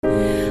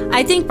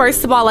I think,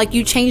 first of all, like,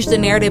 you change the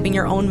narrative in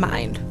your own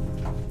mind.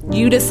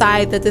 You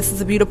decide that this is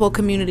a beautiful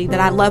community, that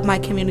I love my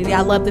community,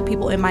 I love the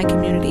people in my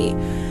community.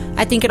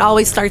 I think it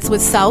always starts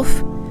with self.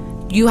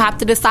 You have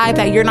to decide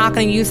that you're not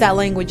going to use that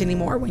language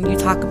anymore when you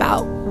talk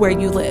about where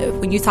you live,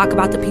 when you talk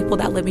about the people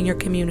that live in your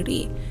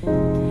community.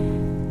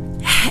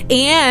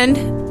 And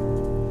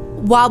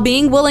while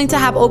being willing to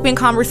have open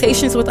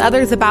conversations with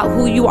others about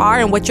who you are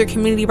and what your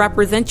community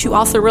represents, you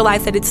also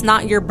realize that it's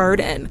not your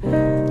burden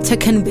to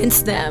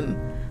convince them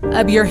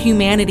of your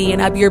humanity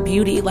and of your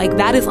beauty. Like,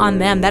 that is on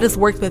them. That is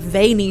work that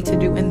they need to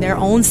do in their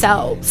own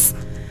selves.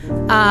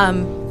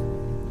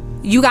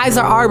 You guys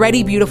are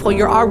already beautiful.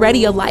 You're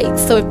already a light.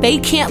 So if they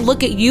can't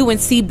look at you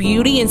and see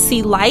beauty and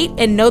see light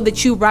and know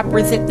that you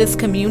represent this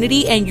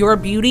community and your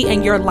beauty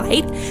and your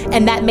light,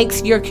 and that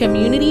makes your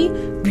community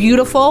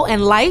beautiful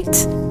and light,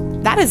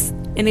 that is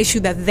an issue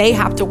that they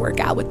have to work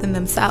out within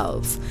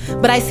themselves.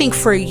 But I think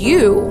for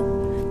you,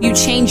 you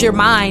change your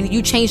mind,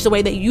 you change the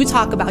way that you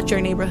talk about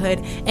your neighborhood,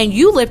 and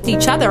you lift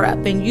each other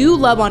up, and you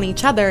love on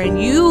each other, and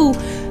you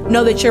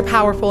know that you're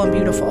powerful and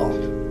beautiful.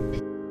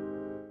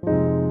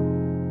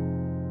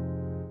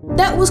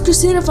 That was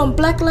Christina from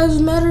Black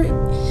Lives Matter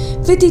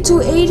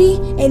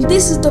 5280, and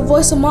this is the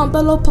Voice of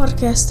Montbello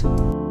podcast.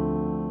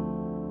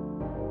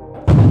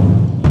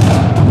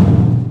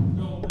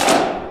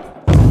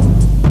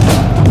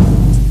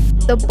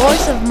 The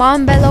Voice of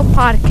Montbello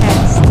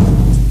podcast.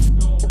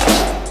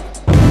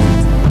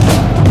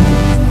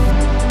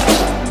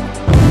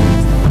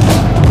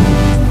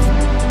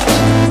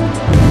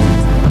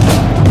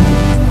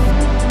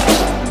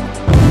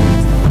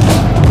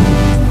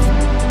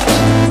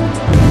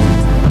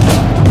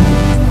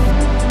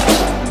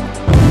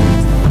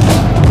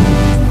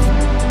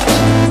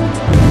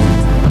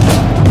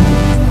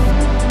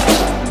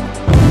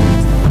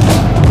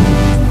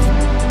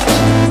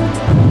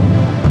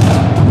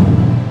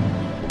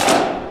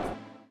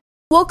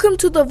 Welcome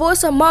to the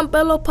Voice of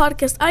Montbello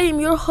podcast. I am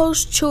your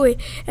host, Chewy,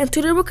 and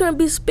today we're going to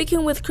be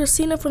speaking with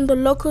Christina from the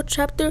local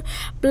chapter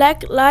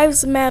Black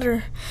Lives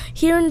Matter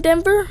here in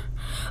Denver.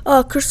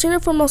 Christina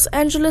from Los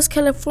Angeles,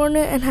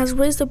 California, and has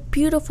raised a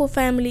beautiful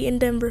family in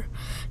Denver.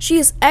 She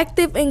is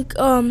active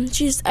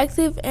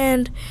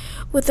and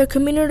with her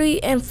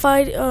community and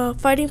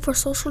fighting for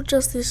social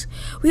justice.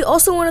 We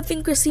also want to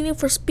thank Christina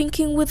for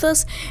speaking with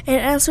us and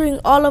answering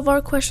all of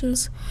our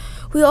questions.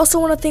 We also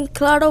want to thank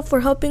Claro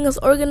for helping us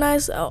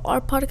organize our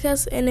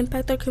podcast and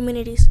impact our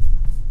communities.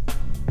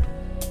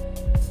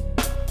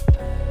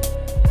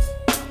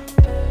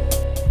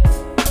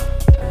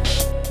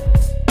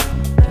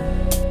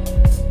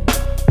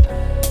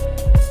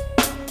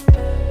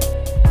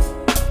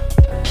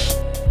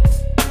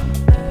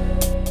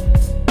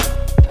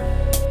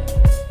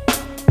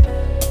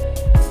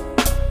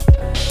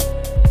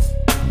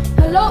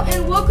 Hello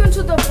and welcome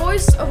to the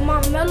Voice of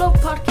Montbello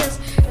podcast.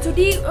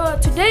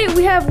 Today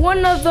we have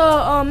one of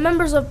the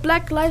members of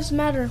Black Lives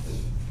Matter.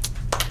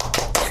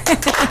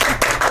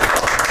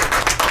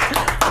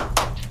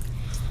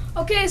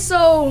 Okay,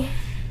 so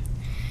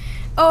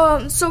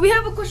we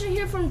have a question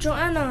here from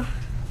Joanna.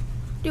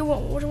 Would you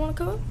want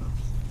to come up?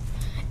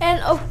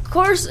 And of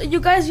course,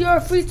 you are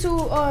free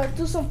to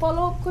do some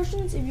follow-up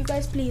questions, if you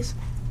guys please.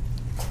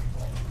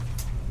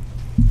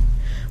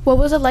 What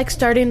was it like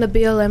starting the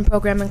BLM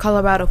program in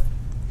Colorado?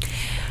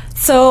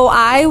 So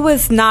I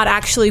was not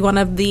actually one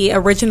of the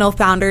original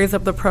founders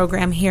of the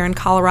program here in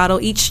Colorado.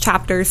 Each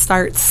chapter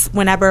starts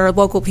whenever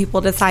local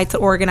people decide to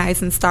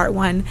organize and start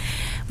one.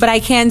 But I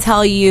can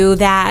tell you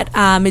that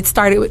it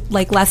started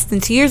like less than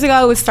 2 years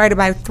ago. It was started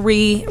by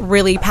 3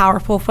 really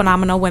powerful,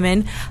 phenomenal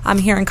women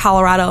here in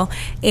Colorado.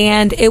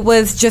 And it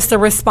was just a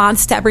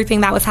response to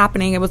everything that was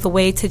happening. It was a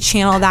way to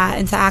channel that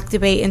and to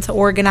activate and to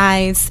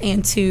organize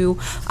and to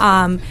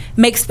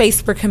make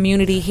space for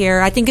community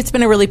here. I think it's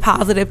been a really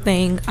positive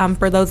thing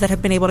for those that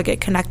have been able to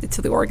get connected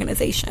to the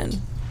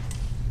organization.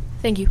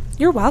 Thank you.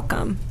 You're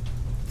welcome.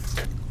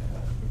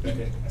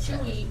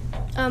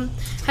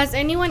 Has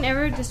anyone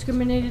ever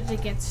discriminated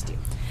against you?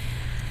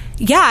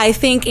 Yeah, I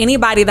think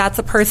anybody that's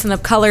a person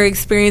of color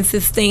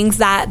experiences things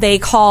that they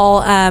call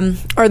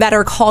or that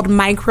are called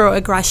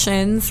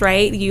microaggressions,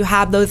 right? You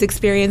have those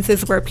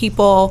experiences where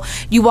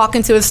you walk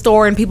into a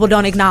store and people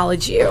don't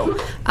acknowledge you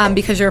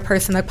because you're a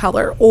person of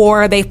color,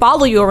 or they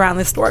follow you around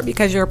the store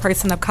because you're a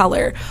person of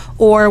color.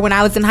 Or when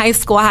I was in high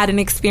school, I had an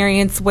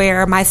experience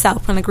where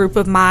myself and a group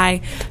of my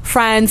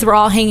friends were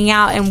all hanging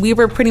out, and we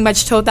were pretty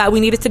much told that we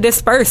needed to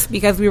disperse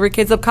because we were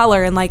kids of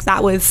color, and like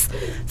that was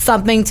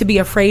something to be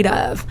afraid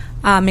of.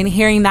 And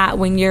hearing that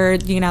when you're,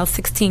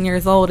 16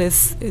 years old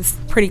is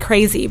pretty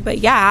crazy. But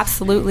yeah,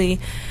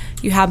 absolutely.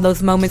 You have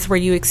those moments where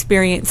you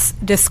experience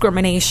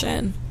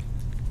discrimination.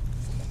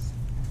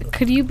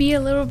 Could you be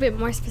a little bit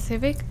more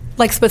specific?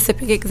 Like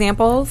specific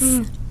examples?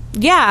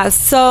 Yeah.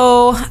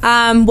 So,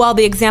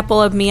 the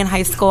example of me in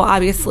high school,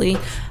 obviously,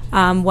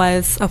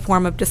 was a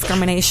form of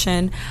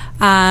discrimination.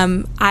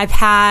 I've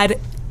had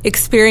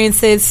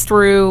experiences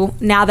through,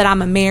 now that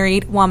I'm a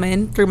married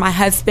woman, through my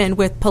husband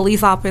with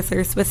police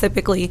officers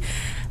specifically.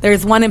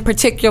 There's one in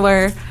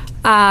particular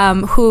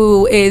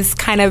who is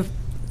kind of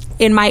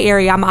in my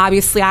area.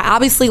 I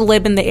obviously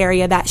live in the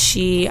area that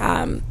she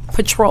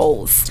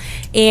patrols,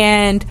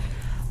 and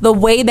the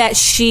way that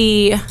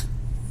she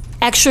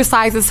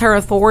exercises her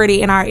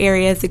authority in our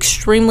area is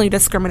extremely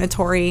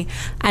discriminatory.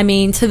 I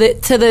mean, to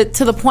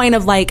the point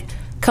of like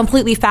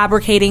completely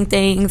fabricating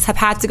things, have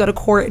had to go to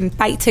court and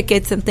fight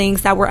tickets and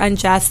things that were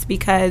unjust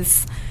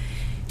because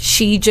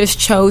she just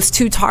chose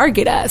to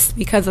target us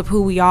because of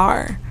who we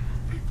are.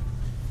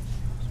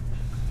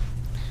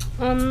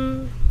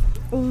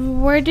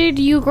 Where did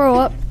you grow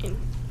up?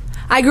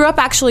 I grew up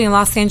actually in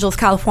Los Angeles,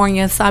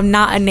 California, so I'm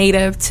not a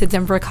native to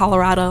Denver,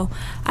 Colorado.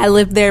 I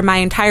lived there my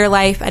entire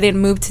life. I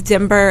didn't move to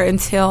Denver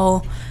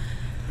until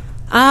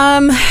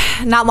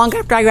not long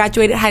after I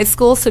graduated high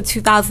school, so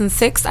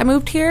 2006 I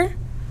moved here.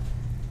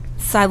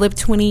 So I lived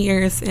 20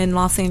 years in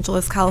Los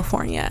Angeles,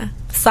 California.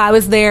 So I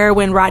was there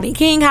when Rodney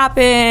King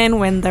happened,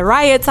 when the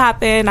riots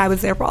happened. I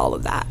was there for all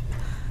of that.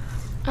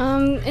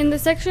 In the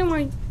section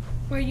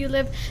where you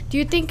live, do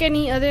you think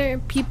any other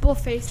people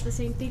face the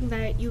same thing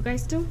that you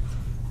guys do?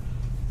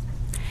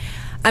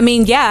 I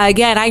mean, yeah,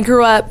 again, I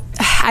grew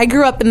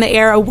up in the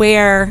era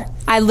where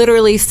I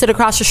literally stood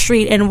across the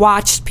street and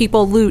watched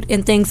people loot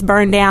and things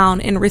burn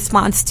down in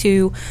response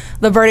to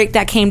the verdict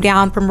that came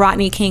down from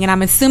Rodney King. And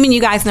I'm assuming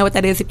you guys know what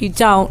that is. If you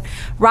don't,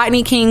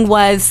 Rodney King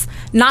was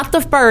not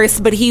the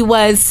first, but he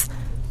was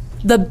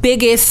the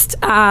biggest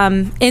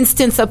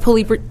instance of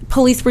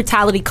police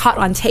brutality caught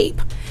on tape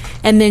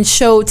and then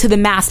showed to the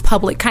mass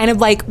public, kind of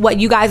like what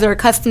you guys are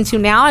accustomed to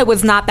now. It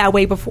was not that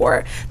way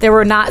before. There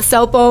were not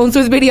cell phones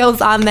with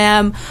videos on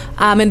them,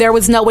 and there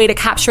was no way to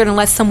capture it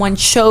unless someone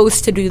chose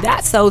to do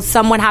that. So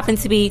someone happened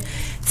to be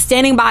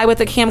standing by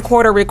with a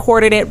camcorder,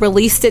 recorded it,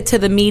 released it to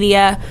the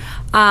media,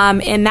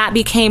 and that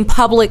became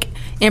public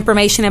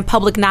information and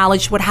public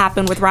knowledge what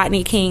happened with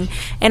Rodney King.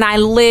 And I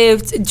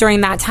lived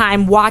during that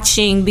time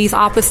watching these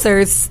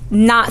officers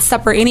not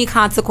suffer any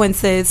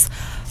consequences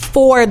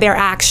for their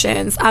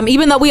actions,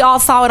 even though we all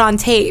saw it on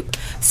tape.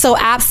 So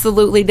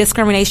absolutely,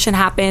 discrimination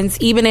happens,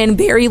 even in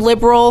very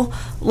liberal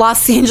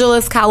Los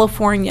Angeles,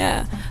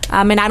 California.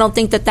 And I don't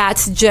think that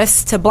that's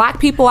just to black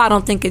people. I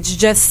don't think it's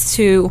just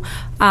to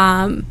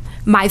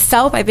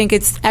myself. I think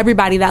it's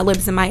everybody that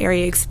lives in my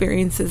area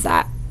experiences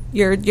that.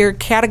 You're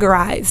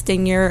categorized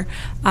and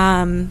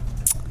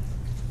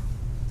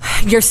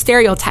you're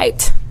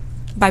stereotyped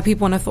by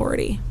people in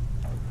authority.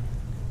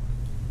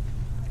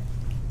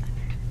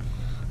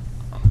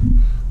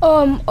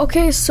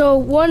 Okay, so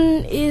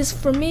one is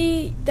for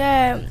me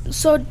that,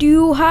 so do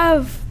you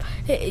have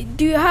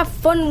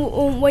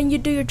fun when you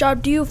do your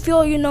job? Do you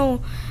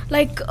feel,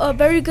 like a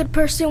very good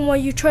person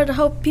when you try to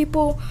help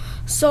people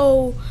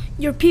so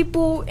your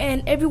people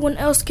and everyone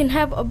else can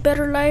have a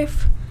better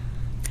life?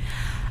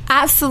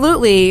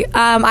 Absolutely.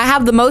 I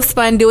have the most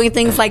fun doing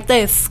things like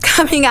this,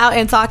 coming out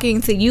and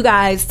talking to you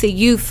guys, to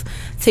youth,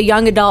 to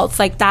young adults.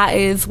 Like, that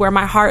is where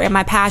my heart and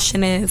my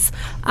passion is.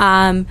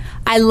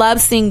 I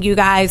love seeing you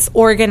guys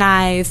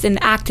organize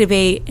and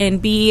activate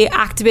and be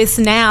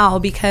activists now,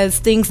 because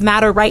things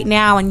matter right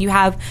now and you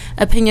have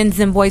opinions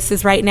and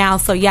voices right now.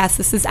 So yes,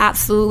 this is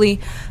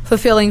absolutely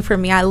fulfilling for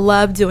me. I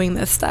love doing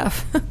this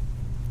stuff.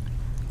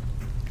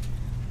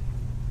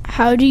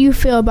 How do you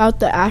feel about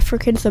the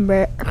African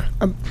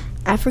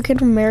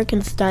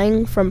Americans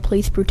dying from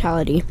police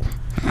brutality?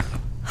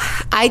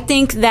 I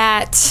think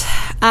that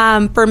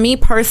for me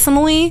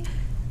personally,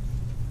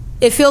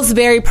 it feels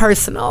very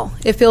personal.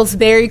 It feels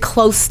very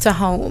close to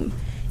home.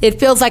 It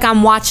feels like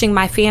I'm watching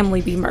my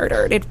family be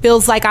murdered. It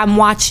feels like I'm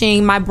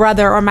watching my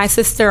brother or my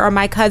sister or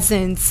my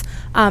cousins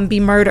be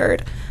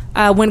murdered.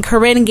 When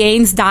Corinne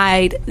Gaines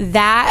died,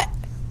 that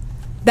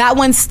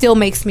one still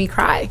makes me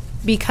cry,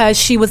 because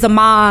she was a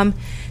mom.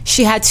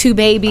 She had 2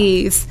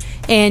 babies,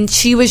 and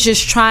she was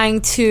just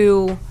trying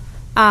to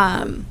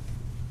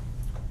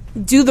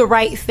do the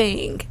right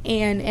thing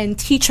and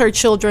teach her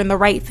children the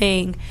right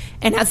thing.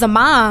 And as a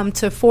mom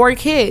to 4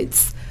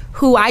 kids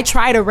who I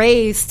try to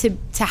raise to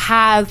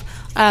have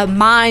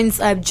minds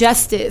of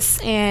justice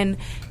and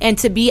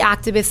to be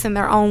activists in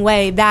their own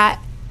way, that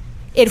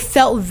it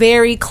felt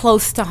very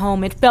close to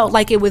home. It felt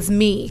like it was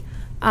me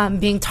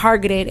being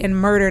targeted and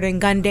murdered and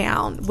gunned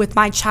down with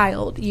my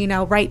child,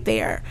 right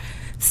there.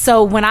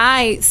 So when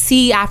I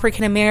see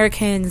African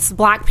Americans,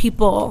 black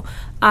people,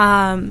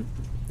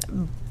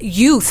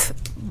 youth,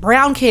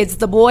 brown kids,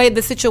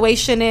 the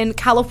situation in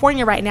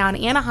California right now in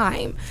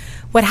Anaheim,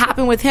 what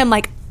happened with him,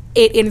 like,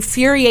 it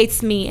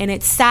infuriates me and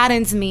it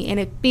saddens me and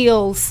it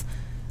feels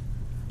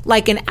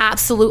like an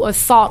absolute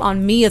assault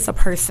on me as a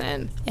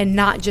person and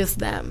not just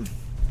them.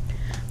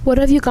 What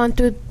have you gone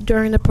through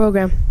during the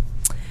program?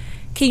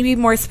 Can you be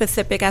more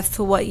specific as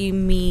to what you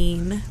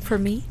mean for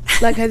me?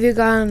 Like, have you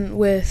gone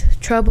with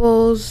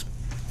troubles,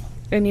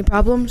 any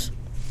problems?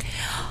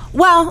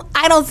 Well,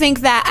 I don't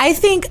think that. I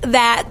think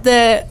that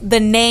the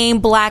name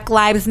Black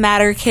Lives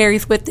Matter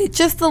carries with it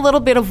just a little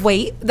bit of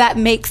weight that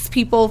makes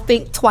people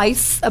think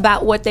twice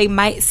about what they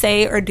might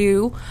say or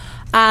do.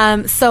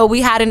 So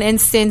we had an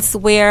instance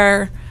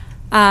where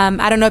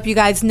I don't know if you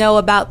guys know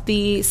about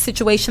the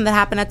situation that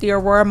happened at the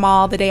Aurora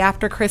Mall the day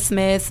after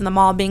Christmas and the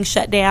mall being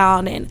shut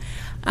down.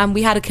 And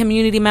we had a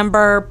community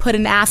member put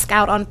an ask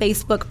out on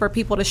Facebook for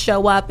people to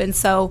show up. And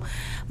so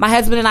my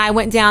husband and I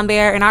went down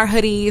there in our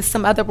hoodies.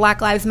 Some other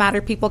Black Lives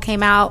Matter people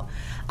came out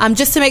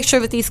just to make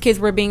sure that these kids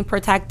were being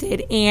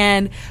protected.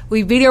 And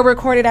we video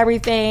recorded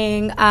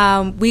everything.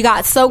 We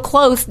got so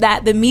close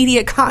that the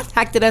media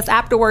contacted us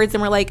afterwards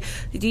and were like,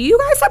 do you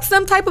guys have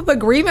some type of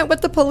agreement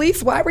with the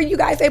police? Why were you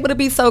guys able to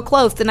be so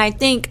close? And I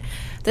think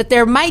that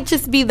there might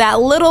just be that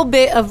little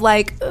bit of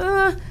like,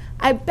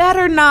 I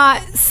better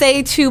not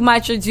say too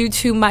much or do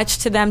too much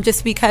to them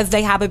just because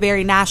they have a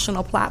very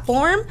national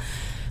platform.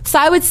 So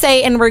I would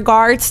say in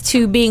regards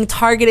to being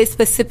targeted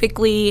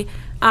specifically,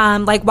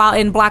 like while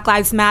in Black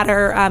Lives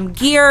Matter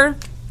gear,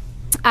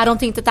 I don't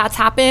think that that's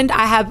happened.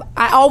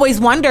 I always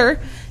wonder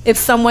if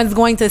someone's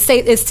going to say,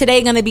 is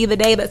today going to be the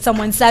day that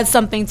someone says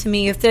something to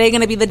me? Is today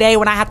going to be the day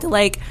when I have to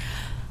like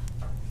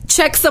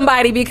check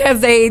somebody because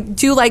they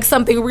do like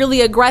something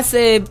really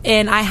aggressive?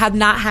 And I have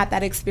not had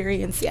that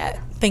experience yet,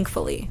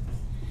 thankfully.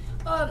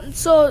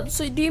 So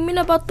do you mean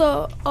about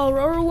the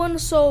Aurora one?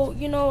 So,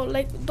 you know,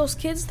 like those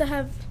kids that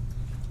have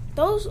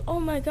those? Oh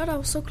my God, I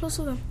was so close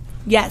to them.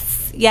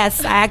 Yes.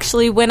 I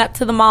actually went up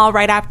to the mall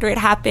right after it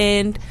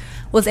happened,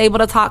 was able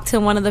to talk to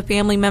one of the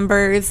family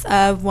members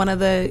of one of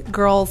the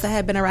girls that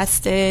had been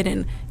arrested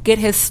and get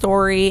his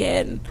story.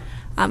 And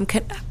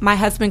my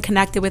husband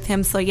connected with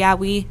him. So, yeah,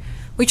 we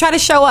try to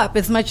show up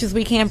as much as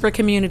we can for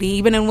community,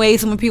 even in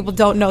ways when people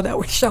don't know that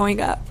we're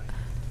showing up.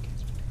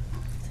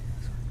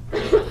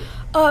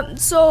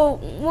 So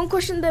one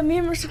question that me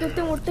and Mr.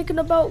 Griffin were thinking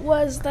about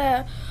was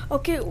that,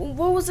 okay,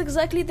 what was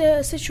exactly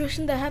the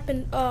situation that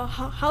happened?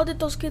 How did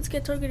those kids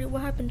get targeted?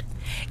 What happened?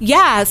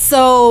 Yeah,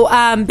 so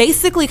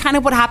basically kind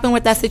of what happened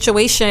with that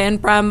situation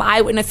from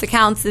eyewitness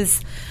accounts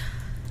is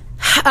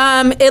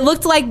it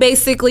looked like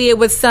basically it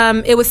was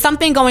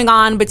something going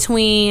on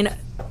between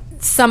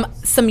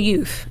some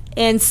youth.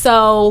 And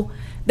so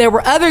there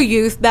were other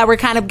youth that were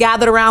kind of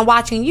gathered around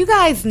watching. You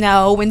guys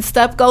know when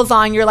stuff goes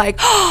on, you're like,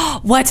 oh,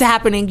 what's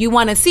happening? You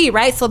want to see,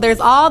 right? So there's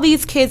all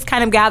these kids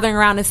kind of gathering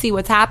around to see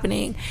what's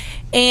happening.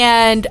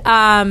 And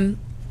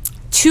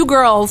 2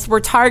 girls were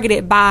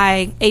targeted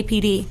by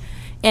APD.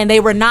 And they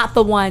were not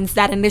the ones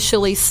that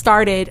initially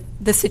started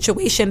the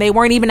situation. They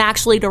weren't even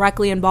actually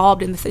directly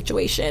involved in the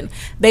situation.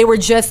 They were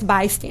just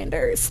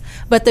bystanders.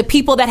 But the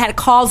people that had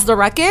caused the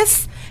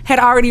ruckus had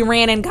already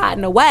ran and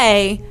gotten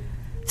away.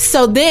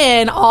 So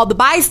then all the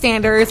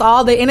bystanders,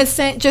 all the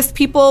innocent just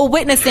people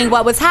witnessing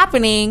what was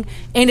happening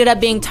ended up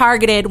being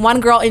targeted.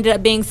 One girl ended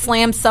up being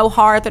slammed so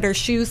hard that her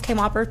shoes came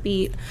off her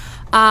feet.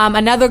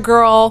 Another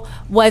girl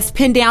was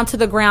pinned down to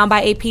the ground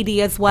by APD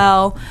as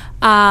well.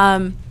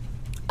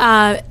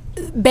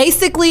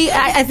 Basically,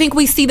 I think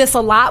we see this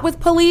a lot with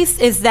police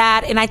is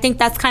that, and I think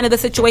that's kind of the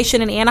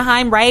situation in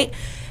Anaheim, right?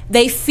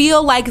 They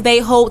feel like they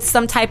hold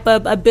some type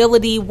of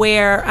ability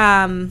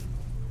where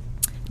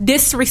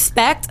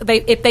disrespect,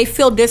 if they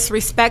feel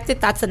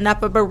disrespected, that's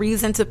enough of a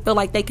reason to feel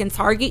like they can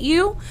target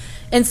you.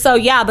 And so,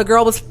 yeah, the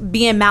girl was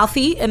being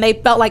mouthy, and they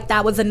felt like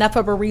that was enough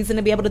of a reason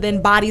to be able to then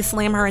body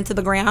slam her into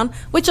the ground,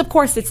 which, of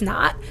course, it's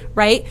not,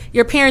 right?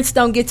 Your parents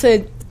don't get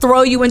to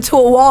throw you into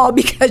a wall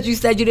because you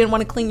said you didn't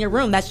want to clean your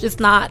room. That's just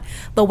not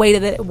the way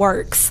that it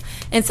works.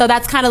 And so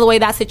that's kind of the way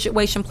that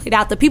situation played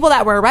out. The people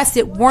that were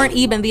arrested weren't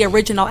even the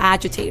original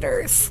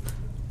agitators.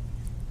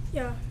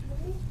 Yeah.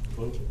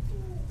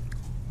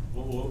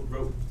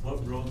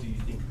 What role do you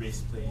think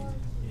race played in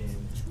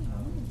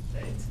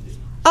that incident?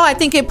 Oh, I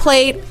think it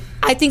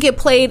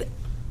played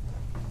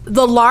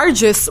the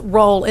largest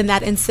role in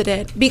that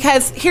incident.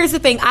 Because here's the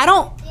thing, I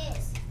don't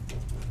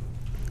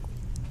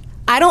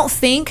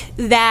think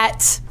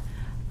that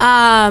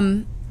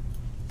a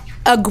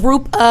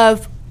group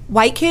of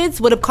white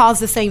kids would have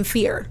caused the same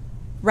fear,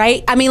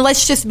 right? I mean,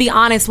 let's just be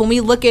honest. When we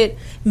look at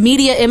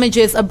media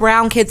images of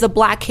brown kids, of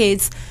black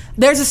kids,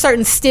 there's a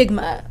certain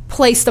stigma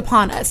placed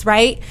upon us,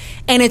 right?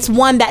 And it's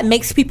one that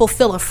makes people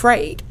feel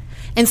afraid.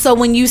 And so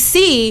when you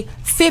see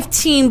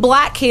 15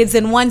 black kids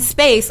in one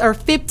space or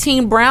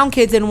 15 brown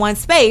kids in one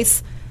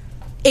space,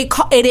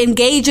 it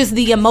engages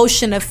the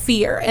emotion of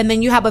fear. And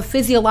then you have a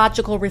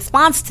physiological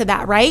response to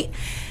that, right?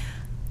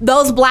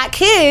 Those black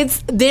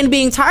kids then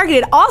being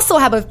targeted also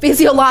have a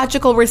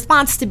physiological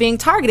response to being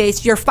targeted.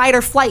 It's your fight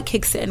or flight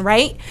kicks in,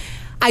 right?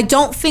 I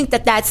don't think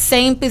that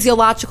same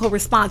physiological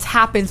response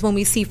happens when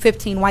we see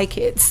 15 white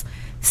kids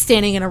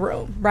standing in a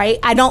room, right?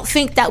 I don't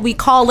think that we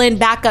call in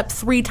backup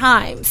 3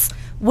 times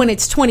when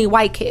it's 20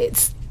 white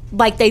kids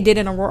like they did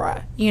in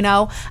Aurora, you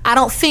know? I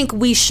don't think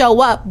we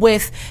show up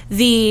with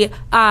the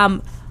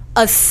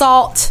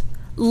assault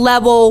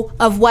level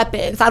of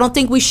weapons. I don't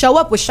think we show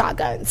up with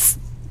shotguns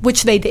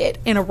which they did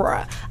in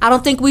Aurora. I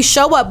don't think we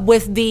show up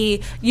with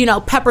the,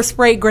 pepper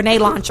spray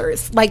grenade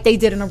launchers like they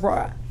did in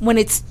Aurora when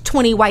it's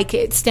 20 white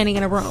kids standing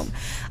in a room.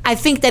 I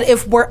think that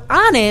if we're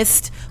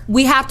honest,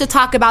 we have to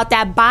talk about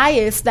that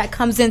bias that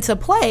comes into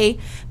play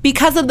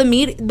because of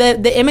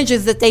the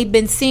images that they've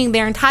been seeing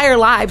their entire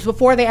lives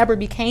before they ever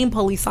became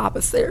police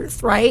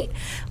officers, right?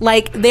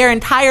 Like their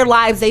entire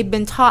lives, they've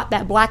been taught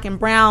that black and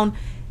brown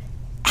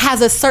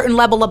has a certain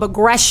level of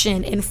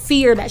aggression and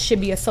fear that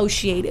should be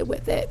associated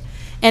with it.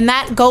 And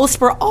that goes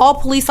for all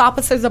police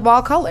officers of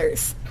all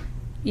colors,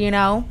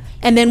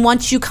 And then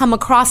once you come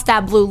across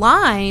that blue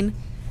line,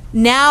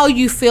 now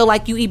you feel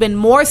like you even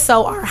more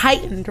so are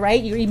heightened,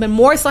 right? You even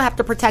more so have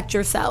to protect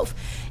yourself.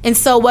 And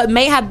so what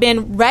may have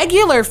been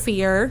regular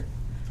fear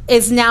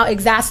is now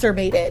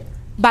exacerbated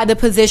by the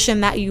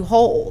position that you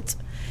hold.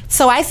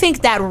 So I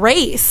think that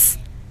race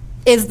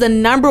is the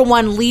number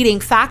one leading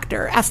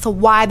factor as to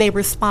why they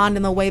respond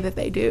in the way that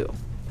they do.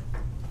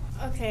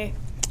 Okay.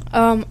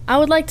 I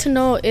would like to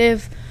know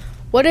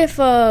what if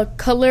a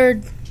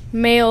colored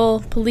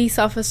male police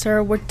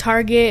officer would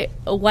target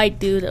a white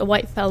dude, a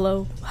white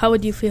fellow? How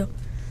would you feel?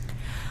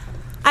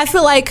 I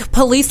feel like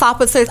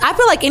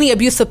any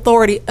abuse of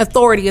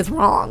authority is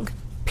wrong,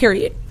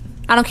 period.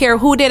 I don't care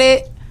who did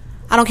it.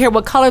 I don't care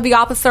what color the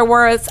officer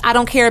was. I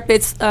don't care if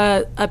it's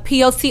a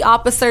POC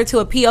officer to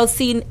a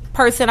POC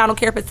person. I don't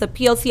care if it's a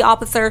POC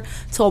officer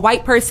to a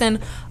white person,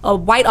 a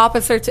white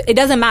officer to... It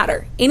doesn't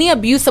matter. Any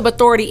abuse of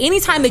authority,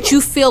 anytime that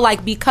you feel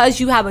like because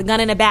you have a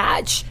gun and a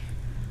badge,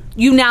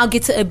 you now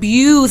get to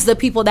abuse the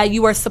people that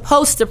you are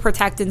supposed to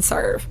protect and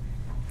serve,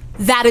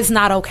 that is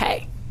not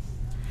okay.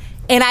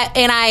 And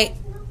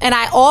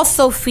I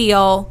also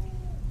feel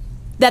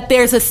that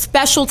there's a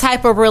special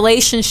type of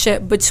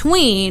relationship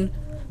between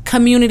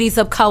communities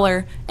of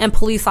color and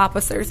police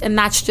officers, and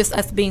that's just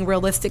us being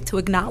realistic to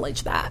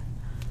acknowledge that.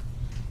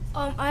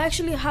 I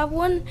actually have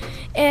one,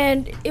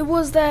 and it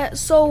was that.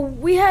 So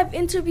we have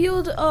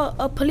interviewed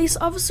a police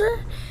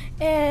officer,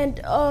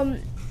 and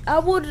I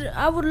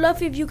would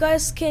love if you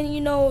guys can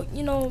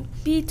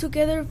be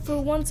together for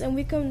once, and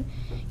we can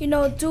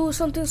do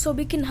something so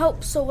we can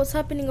help. So what's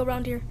happening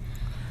around here,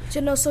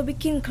 so we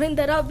can clean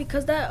that up,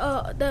 because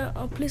that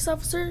police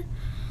officer,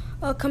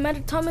 Commander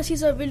Thomas,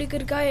 he's a really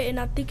good guy, and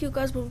I think you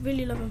guys will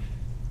really love him.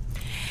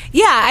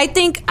 Yeah, I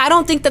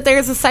don't think that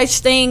there's a such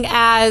thing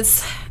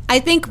as... I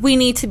think we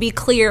need to be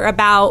clear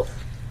about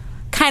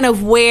kind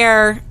of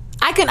where...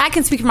 I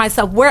can speak for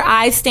myself. Where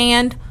I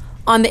stand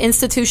on the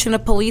institution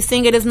of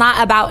policing, it is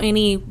not about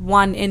any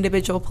one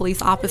individual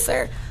police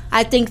officer.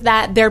 I think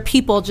that they're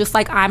people just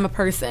like I'm a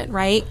person,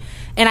 right?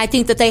 And I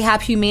think that they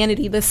have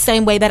humanity the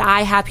same way that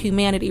I have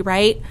humanity,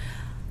 right?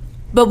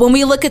 But when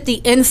we look at the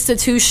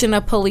institution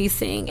of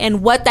policing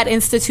and what that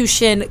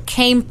institution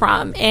came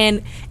from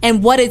and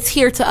what it's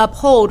here to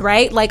uphold,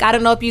 right? Like, I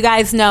don't know if you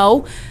guys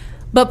know,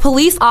 but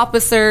police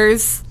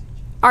officers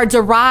are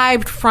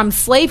derived from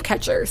slave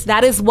catchers.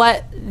 That is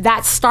what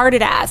that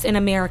started as in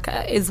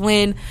America, is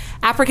when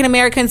African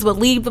Americans would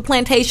leave the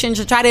plantations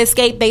to try to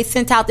escape, they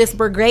sent out this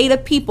brigade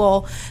of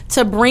people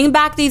to bring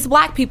back these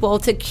black people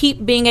to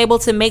keep being able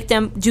to make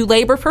them do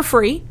labor for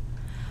free.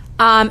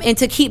 And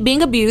to keep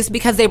being abused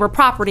because they were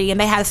property and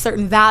they had a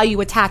certain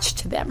value attached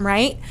to them,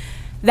 right?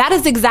 That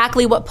is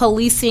exactly what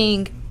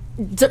policing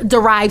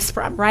derives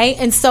from, right?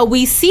 And so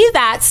we see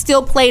that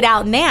still played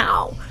out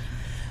now.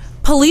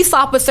 Police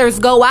officers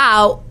go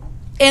out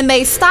and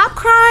they stop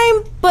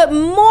crime, but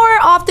more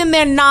often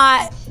than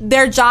not,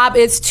 their job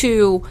is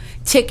to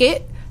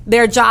ticket.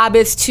 Their job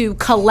is to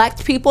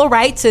collect people,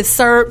 right? To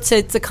serve,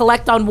 to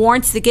collect on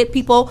warrants, to get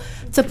people,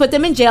 to put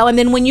them in jail. And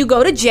then when you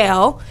go to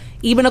jail,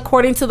 even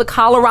according to the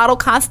Colorado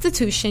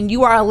Constitution,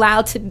 you are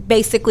allowed to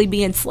basically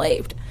be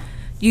enslaved.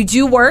 You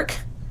do work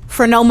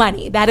for no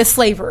money. That is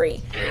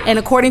slavery. And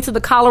according to the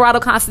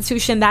Colorado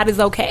Constitution, that is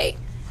okay.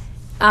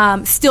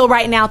 Still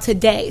right now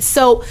today.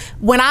 So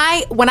when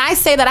I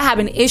say that I have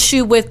an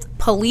issue with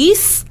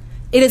police,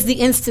 it is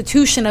the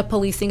institution of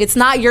policing. It's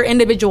not your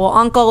individual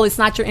uncle. It's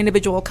not your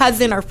individual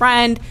cousin or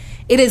friend.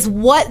 It is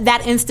what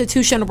that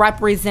institution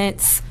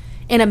represents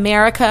in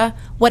America,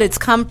 what it's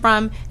come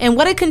from, and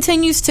what it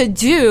continues to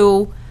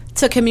do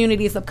to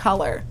communities of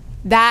color.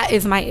 That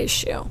is my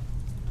issue.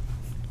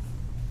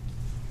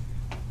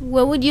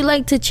 What would you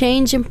like to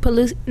change in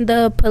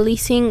the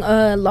policing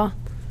law?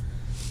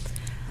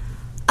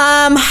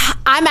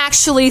 I'm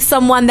actually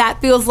someone that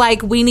feels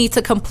like we need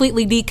to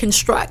completely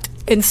deconstruct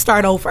and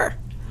start over.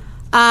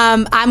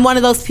 I'm one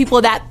of those people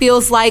that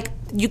feels like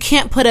you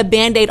can't put a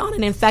Band-Aid on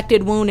an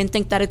infected wound and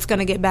think that it's going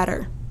to get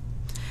better.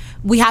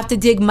 We have to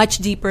dig much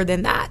deeper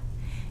than that.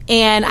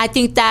 And I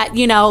think that,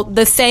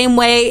 the same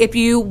way if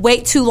you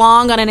wait too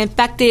long on an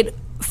infected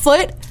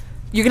foot,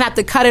 you're going to have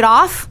to cut it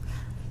off.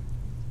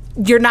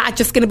 You're not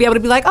just going to be able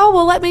to be like, oh,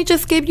 well, let me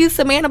just give you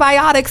some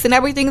antibiotics and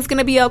everything's going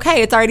to be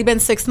okay. It's already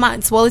been 6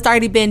 months. Well, it's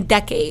already been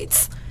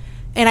decades.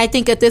 And I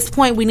think at this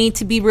point we need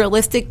to be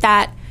realistic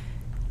that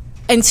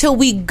until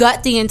we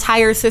gut the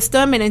entire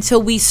system and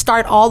until we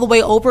start all the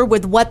way over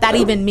with what that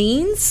even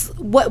means,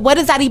 what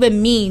does that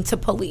even mean to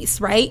police,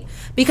 right?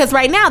 Because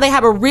right now they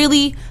have a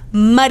really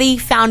muddy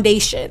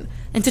foundation.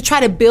 And to try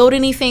to build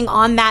anything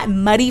on that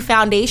muddy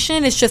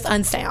foundation is just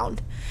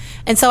unsound.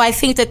 And so I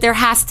think that there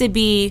has to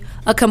be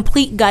a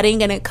complete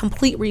gutting and a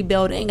complete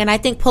rebuilding. And I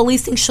think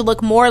policing should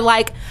look more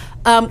like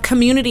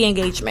community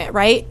engagement,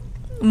 right?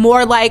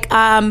 More like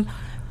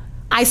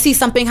I see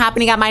something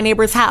happening at my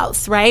neighbor's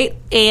house, right?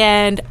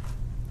 And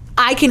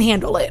I can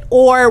handle it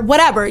or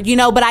whatever,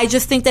 but I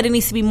just think that it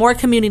needs to be more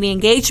community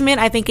engagement.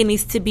 I think it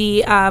needs to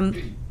be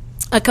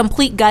a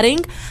complete gutting.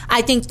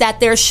 I think that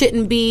there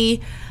shouldn't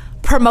be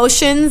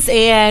promotions,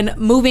 and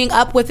moving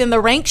up within the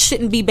ranks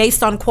shouldn't be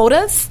based on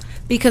quotas,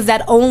 because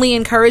that only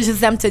encourages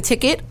them to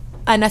ticket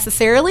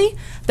unnecessarily,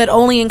 that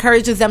only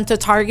encourages them to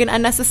target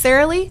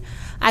unnecessarily.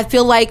 I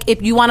feel like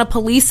if you want to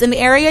police an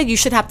area, you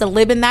should have to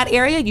live in that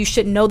area. You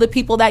should know the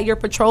people that you're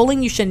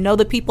patrolling. You should know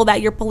the people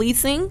that you're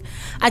policing.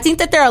 I think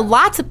that there are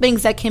lots of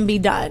things that can be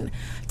done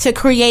to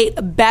create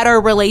better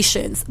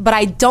relations, but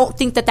I don't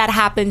think that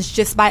happens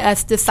just by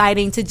us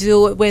deciding to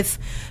do it with,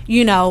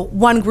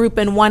 one group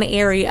in one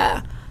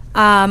area.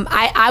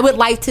 I would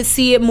like to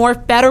see it more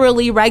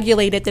federally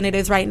regulated than it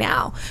is right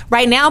now.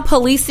 Right now,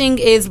 policing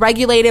is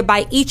regulated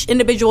by each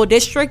individual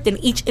district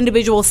and each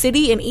individual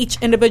city and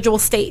each individual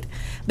state.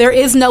 There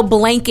is no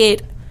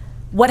blanket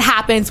what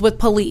happens with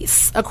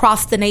police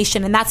across the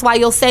nation. And that's why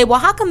you'll say, well,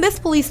 how come this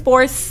police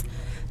force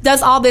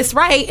does all this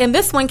right and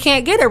this one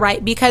can't get it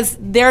right? Because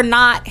they're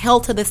not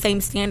held to the same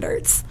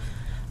standards.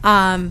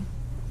 And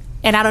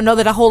I don't know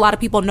that a whole lot of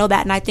people know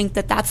that. And I think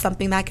that that's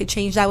something that could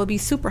change. That would be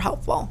super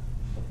helpful.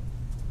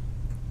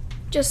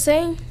 Just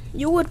saying,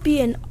 you would be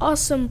an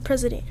awesome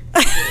president.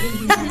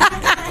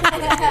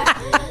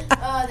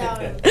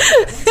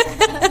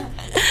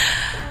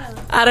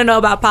 I don't know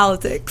about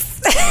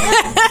politics.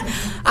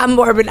 I'm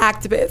more of an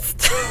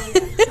activist.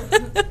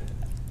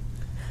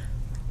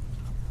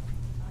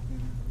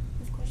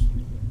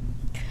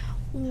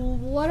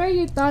 What are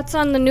your thoughts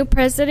on the new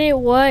president?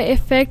 What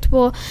effect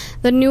will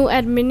the new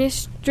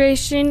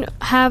administration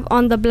have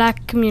on the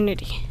Black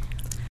community?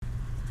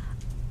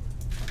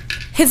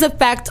 His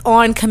effect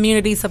on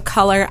communities of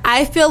color.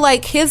 I feel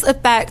like his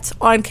effect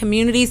on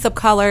communities of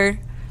color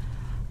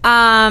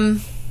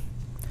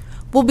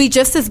will be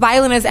just as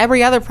violent as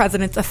every other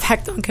president's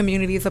effect on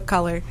communities of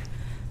color.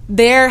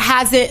 There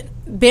hasn't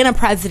been a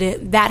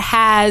president that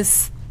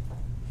has,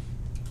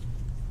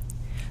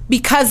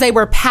 because they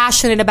were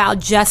passionate about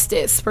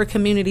justice for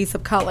communities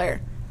of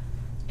color,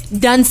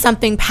 done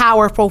something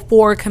powerful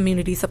for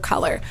communities of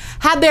color.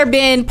 Have there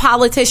been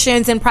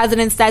politicians and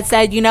presidents that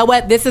said, you know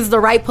what, this is the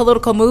right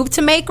political move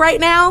to make right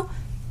now?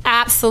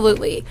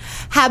 Absolutely.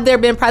 Have there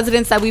been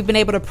presidents that we've been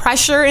able to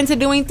pressure into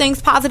doing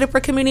things positive for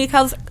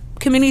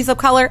communities of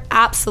color?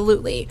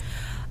 Absolutely.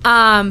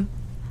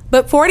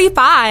 But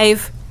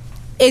 45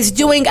 is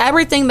doing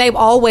everything they've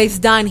always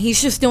done.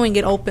 He's just doing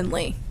it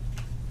openly.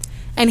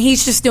 And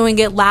he's just doing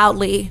it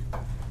loudly.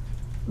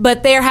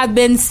 But there have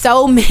been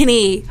so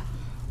many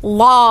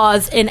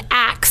laws and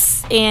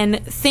acts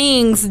and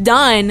things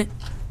done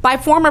by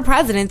former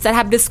presidents that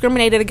have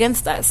discriminated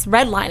against us.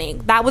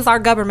 Redlining, that was our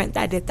government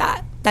that did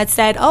that. That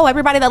said, oh,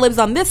 everybody that lives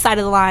on this side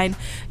of the line,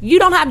 you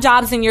don't have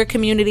jobs in your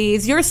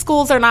communities. Your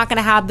schools are not going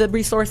to have the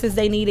resources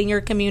they need in your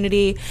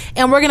community.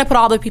 And we're going to put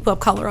all the people of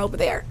color over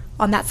there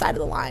on that side of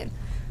the line.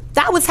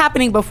 That was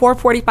happening before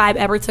 45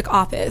 ever took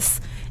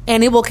office.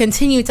 And it will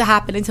continue to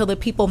happen until the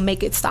people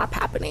make it stop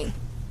happening.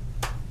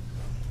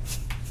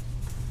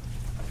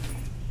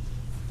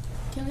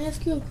 Can I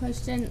ask you a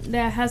question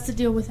that has to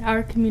deal with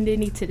our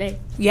community today?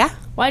 Yeah.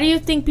 Why do you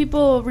think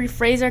people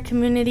rephrase our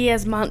community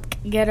as Mount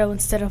Ghetto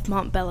instead of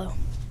Mount Bello?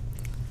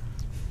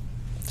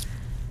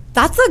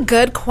 That's a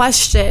good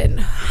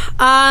question.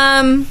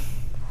 I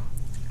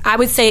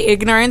would say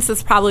ignorance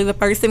is probably the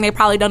first thing. They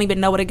probably don't even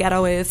know what a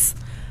ghetto is.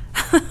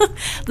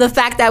 The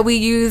fact that we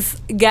use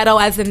ghetto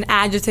as an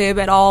adjective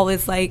at all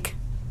is like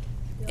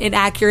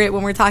inaccurate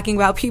when we're talking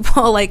about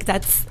people. Like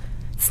it's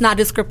not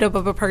descriptive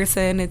of a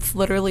person. It's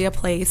literally a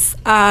place.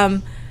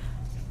 I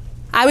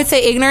would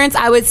say ignorance.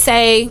 I would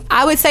say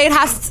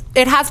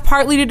it has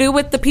partly to do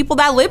with the people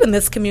that live in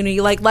this community.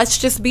 Like, let's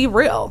just be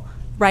real,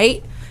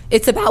 right?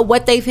 It's about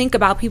what they think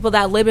about people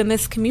that live in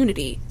this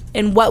community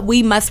and what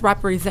we must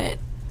represent.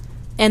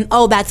 And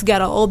oh, that's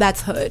ghetto. Oh,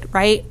 that's hood,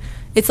 right?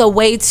 It's a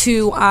way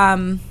to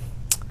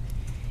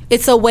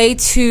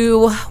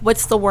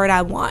what's the word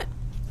I want?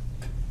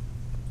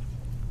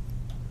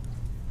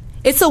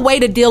 It's a way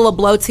to deal a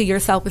blow to your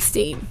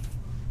self-esteem.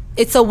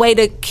 It's a way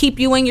to keep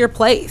you in your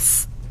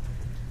place,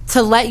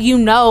 to let you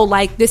know,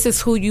 like, this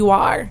is who you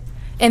are.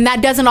 And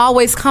that doesn't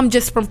always come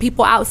just from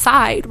people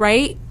outside,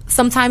 right?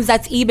 Sometimes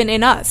that's even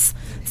in us.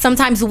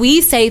 Sometimes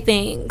we say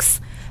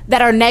things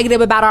that are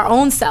negative about our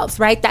own selves,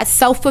 right? That's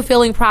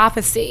self-fulfilling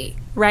prophecy,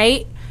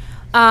 right?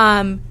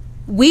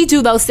 We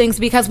do those things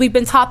because we've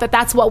been taught that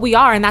that's what we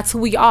are and that's who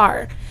we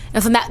are.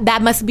 And so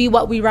that must be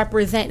what we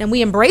represent. And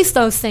we embrace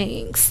those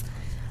things.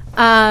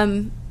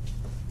 And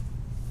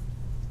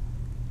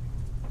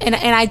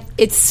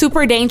it's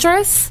super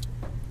dangerous.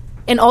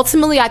 And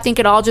ultimately, I think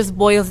it all just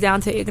boils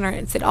down to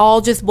ignorance. It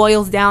all just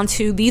boils down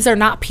to these are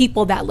not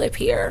people that live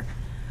here.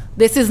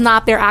 This is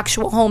not their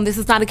actual home. This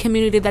is not a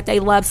community that they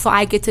love, so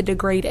I get to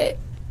degrade it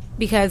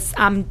because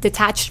I'm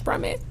detached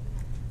from it.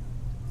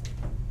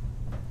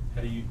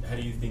 How do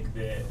you think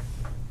that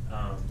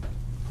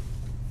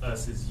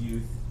us as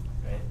youth,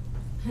 right,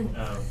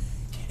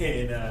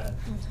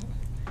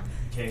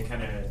 can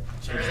kind of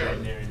change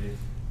that narrative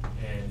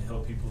and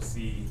help people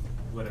see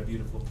what a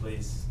beautiful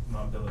place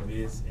Montbello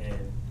is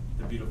and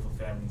the beautiful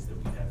families that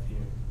we have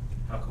here?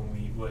 How can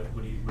we? What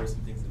are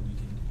some things that we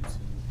can do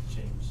to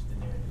change the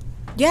narrative?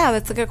 Yeah,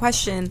 that's a good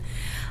question.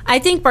 I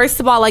think first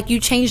of all, like, you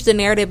change the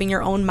narrative in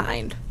your own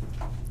mind.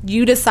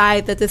 You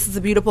decide that this is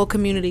a beautiful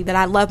community, that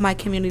I love my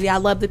community, I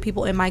love the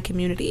people in my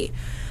community.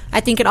 I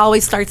think it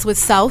always starts with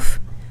self.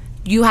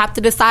 You have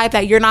to decide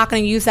that you're not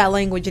going to use that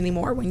language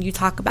anymore when you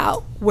talk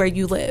about where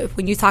you live,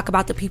 when you talk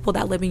about the people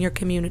that live in your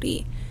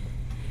community.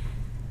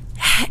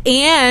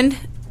 And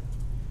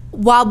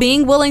while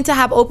being willing to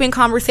have open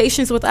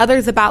conversations with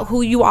others about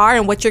who you are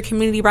and what your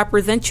community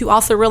represents, you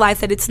also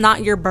realize that it's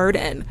not your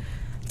burden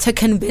to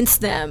convince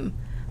them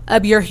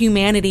of your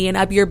humanity and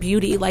of your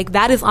beauty. Like,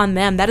 that is on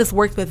them. That is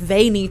work that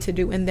they need to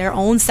do in their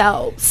own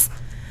selves.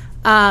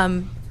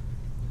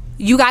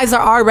 You guys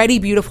are already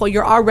beautiful.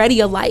 You're already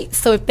a light.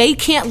 So if they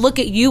can't look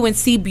at you and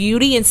see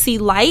beauty and see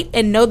light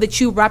and know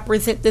that you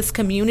represent this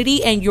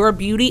community and your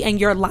beauty and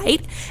your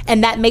light,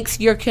 and that makes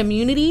your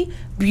community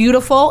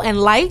beautiful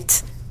and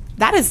light,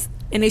 that is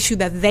an issue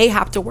that they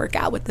have to work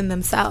out within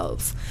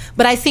themselves.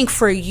 But I think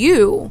for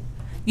you,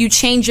 you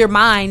change your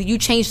mind, you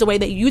change the way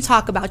that you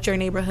talk about your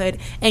neighborhood,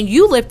 and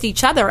you lift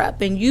each other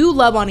up, and you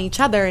love on each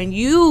other, and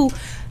you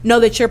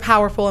know that you're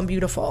powerful and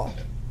beautiful.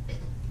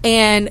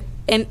 And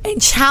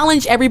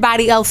challenge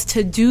everybody else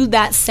to do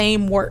that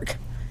same work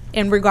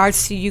in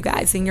regards to you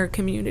guys in your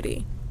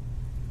community.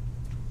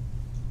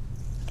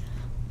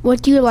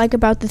 What do you like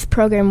about this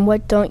program?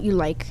 What don't you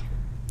like?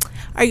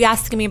 Are you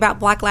asking me about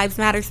Black Lives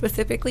Matter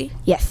specifically?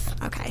 Yes.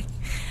 Okay.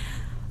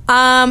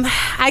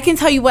 I can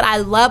tell you what I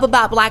love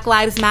about Black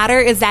Lives Matter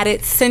is that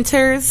it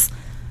centers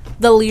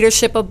the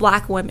leadership of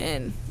Black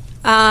women.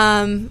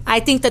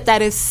 I think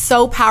that is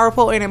so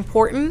powerful and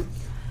important,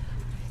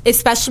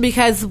 especially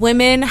because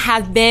women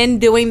have been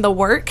doing the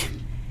work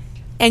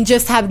and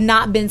just have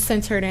not been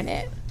centered in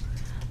it,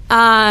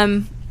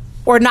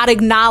 or not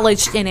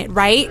acknowledged in it,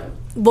 right?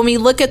 When we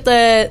look at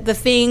the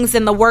things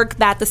and the work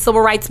that the civil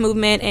rights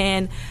movement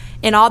and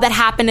all that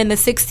happened in the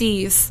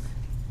 60s,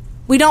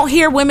 we don't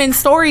hear women's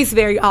stories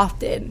very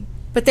often,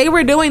 but they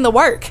were doing the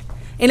work.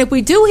 And if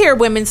we do hear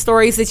women's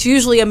stories, it's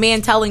usually a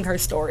man telling her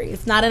story.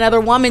 It's not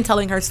another woman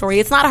telling her story.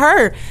 It's not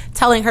her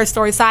telling her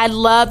story. So I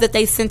love that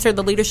they center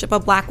the leadership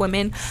of Black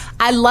women.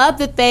 I love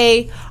that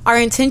they are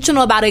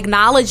intentional about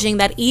acknowledging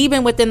that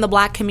even within the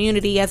Black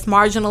community, as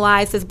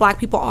marginalized as Black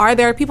people are,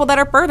 there are people that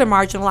are further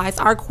marginalized,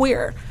 are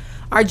queer,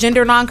 are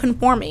gender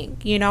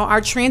nonconforming,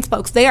 our trans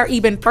folks. They are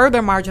even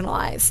further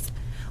marginalized.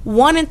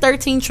 1 in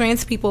 13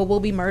 trans people will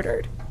be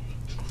murdered.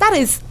 That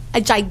is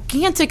a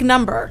gigantic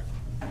number.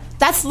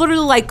 That's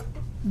literally like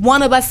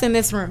one of us in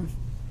this room.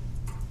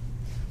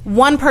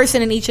 One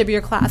person in each of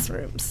your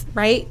classrooms,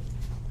 right,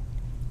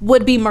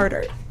 would be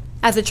murdered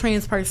as a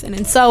trans person.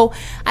 And so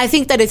I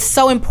think that it's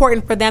so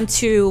important for them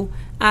to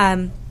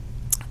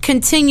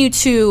continue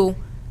to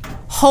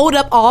hold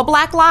up all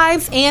Black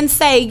lives and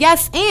say,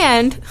 yes,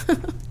 and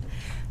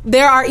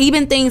there are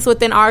even things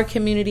within our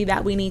community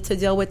that we need to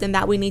deal with and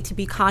that we need to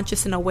be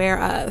conscious and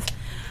aware of.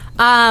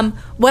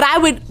 What I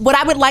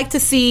would like to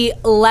see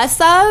less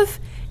of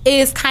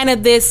is kind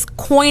of this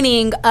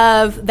coining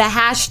of the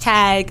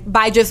hashtag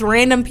by just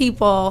random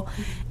people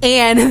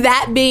and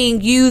that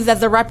being used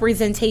as a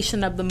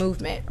representation of the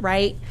movement,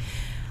 right?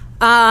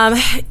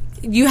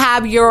 You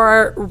have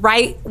your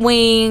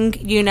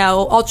right-wing,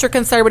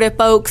 ultra-conservative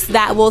folks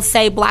that will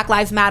say Black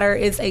Lives Matter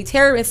is a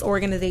terrorist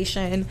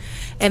organization,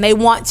 and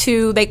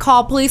they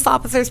call police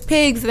officers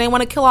pigs, and they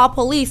want to kill all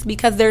police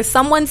because there's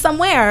someone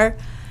somewhere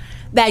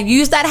that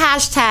use that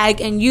hashtag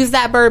and use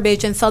that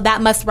verbiage, and so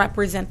that must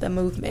represent the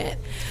movement.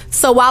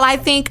 So while I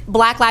think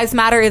Black Lives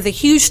Matter is a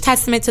huge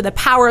testament to the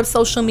power of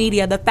social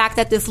media, the fact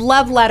that this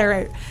love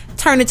letter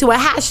turned into a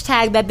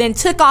hashtag that then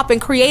took off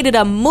and created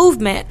a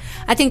movement,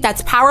 I think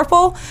that's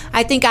powerful.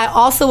 I think I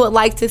also would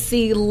like to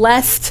see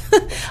less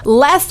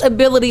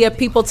ability of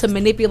people to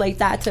manipulate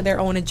that to their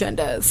own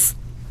agendas.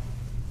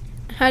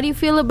 How do you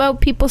feel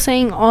about people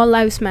saying all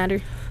lives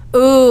matter?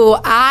 Ooh,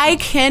 I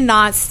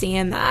cannot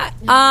stand that.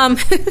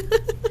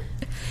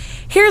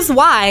 Here's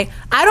why.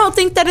 I don't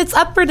think that it's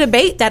up for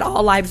debate that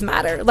all lives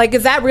matter. Like,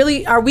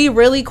 are we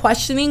really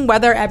questioning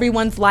whether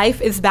everyone's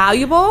life is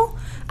valuable?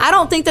 I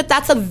don't think that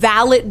that's a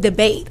valid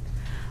debate.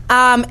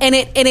 And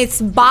it's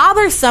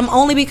bothersome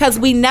only because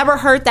we never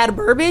heard that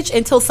verbiage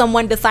until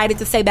someone decided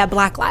to say that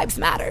Black lives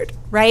mattered,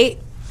 right?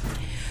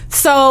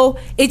 So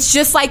it's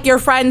just like your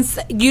friends,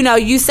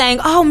 you saying,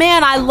 oh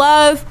man, I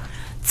love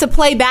to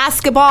play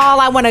basketball.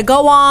 I want to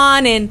go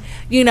on and,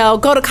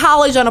 go to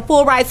college on a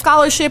full ride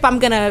scholarship. I'm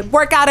going to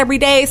work out every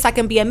day so I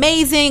can be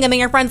amazing. And then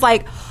your friend's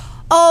like,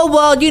 oh,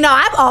 well,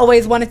 I've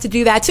always wanted to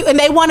do that too. And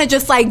they want to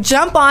just like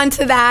jump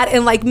onto that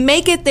and like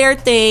make it their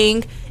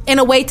thing in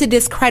a way to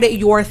discredit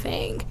your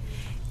thing.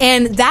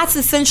 And that's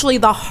essentially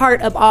the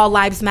heart of All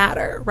Lives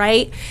Matter,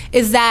 right?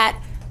 Is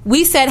that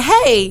we said,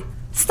 hey,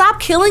 stop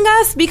killing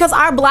us because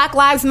our Black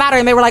lives matter.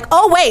 And they were like,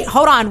 oh, wait,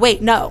 hold on,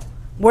 wait, no.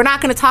 We're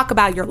not going to talk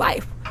about your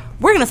life.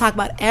 We're going to talk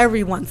about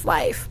everyone's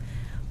life.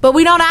 But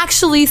we don't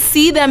actually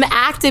see them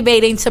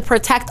activating to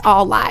protect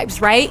all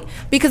lives, right?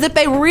 Because if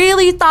they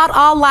really thought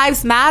all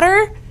lives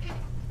matter,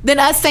 then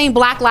us saying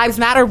Black Lives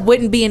Matter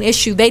wouldn't be an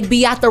issue. They'd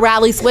be at the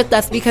rallies with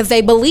us because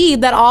they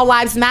believe that all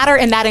lives matter,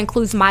 and that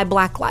includes my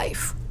Black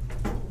life.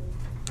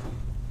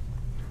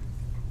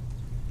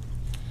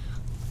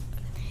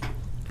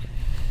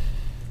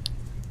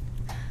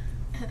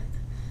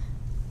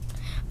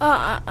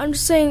 I'm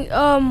just saying,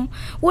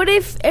 what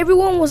if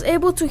everyone was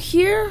able to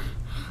hear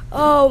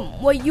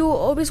what you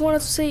always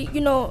wanted to say,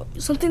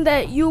 something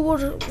that you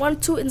would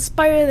want to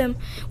inspire them?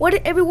 What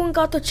if everyone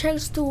got the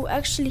chance to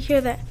actually hear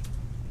that?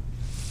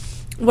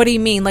 What do you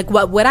mean? Like,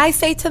 what would I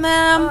say to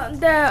them?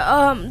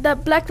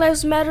 That Black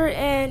Lives Matter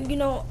and,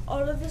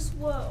 all of this,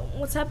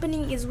 what's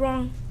happening is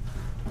wrong.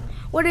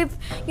 What if,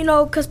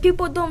 because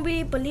people don't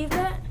really believe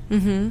that.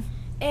 Mm-hmm.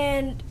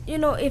 And,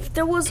 if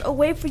there was a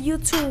way for you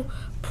to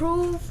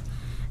prove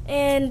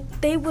and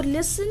they would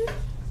listen,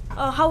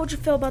 how would you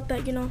feel about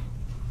that,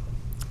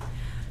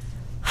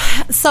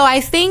 So I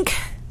think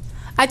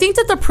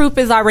that the proof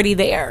is already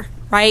there,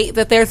 right?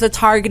 That there's a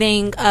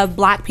targeting of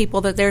Black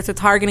people, that there's a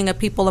targeting of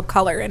people of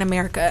color in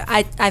America.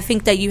 I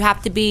think that you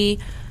have to be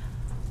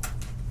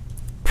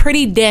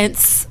pretty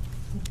dense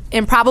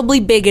and probably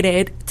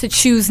bigoted to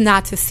choose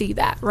not to see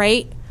that,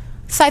 right?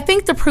 So I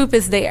think the proof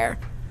is there.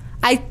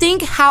 I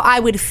think how I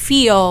would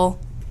feel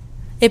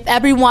if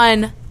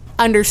everyone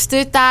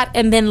understood that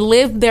and then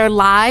lived their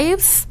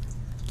lives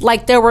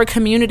like there were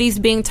communities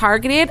being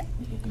targeted,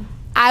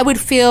 I would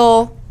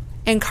feel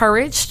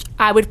encouraged.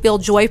 I would feel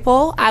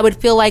joyful. I would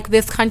feel like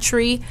this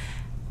country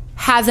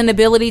has an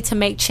ability to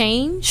make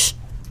change.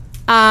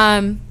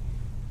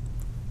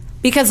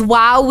 Because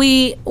while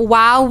we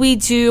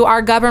do,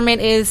 our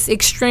government is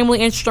extremely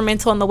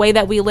instrumental in the way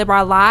that we live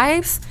our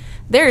lives,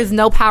 there is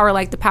no power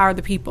like the power of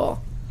the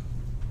people.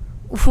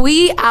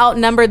 We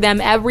outnumber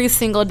them every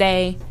single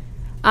day.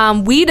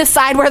 We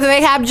decide whether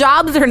they have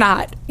jobs or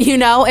not,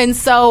 And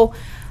so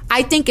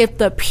I think if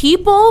the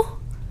people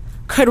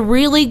could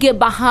really get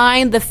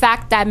behind the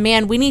fact that,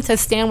 man, we need to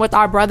stand with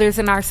our brothers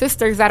and our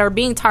sisters that are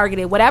being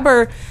targeted,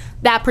 whatever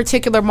that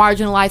particular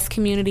marginalized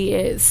community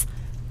is,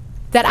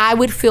 that I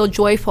would feel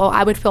joyful,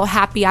 I would feel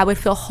happy, I would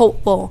feel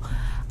hopeful,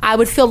 I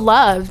would feel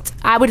loved,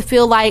 I would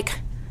feel like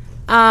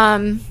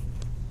I'm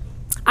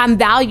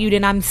valued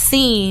and I'm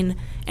seen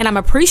and I'm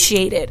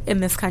appreciated in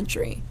this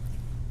country.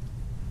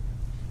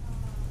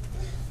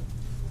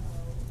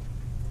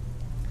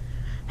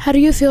 How do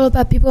you feel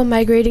about people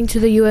migrating to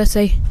the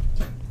USA?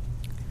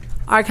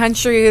 Our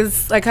country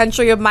is a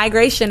country of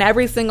migration.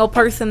 Every single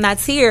person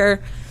that's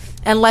here,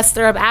 unless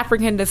they're of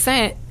African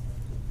descent,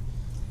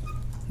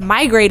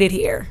 migrated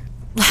here.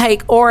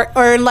 Or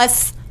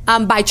unless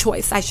by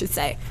choice, I should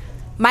say.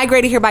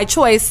 Migrated here by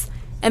choice.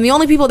 And the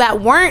only people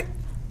that weren't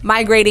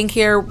migrating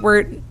here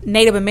were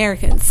Native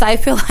Americans. So I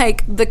feel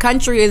like the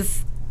country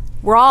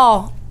we're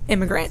all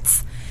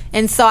immigrants.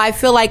 And so I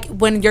feel like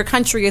when your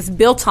country is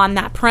built on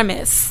that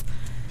premise,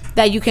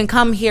 that you can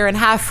come here and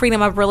have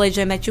freedom of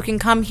religion, that you can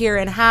come here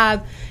and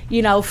have,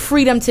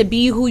 freedom to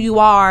be who you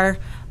are,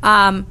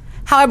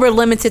 however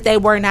limited they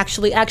were in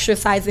actually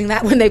exercising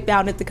that when they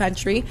founded the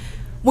country.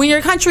 When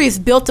your country is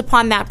built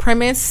upon that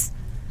premise,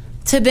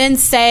 to then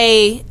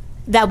say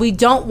that we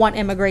don't want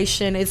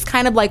immigration is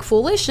kind of like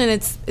foolish, and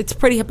it's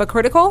pretty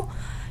hypocritical,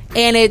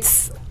 and it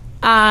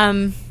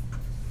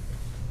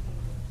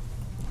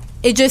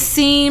just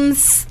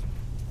seems,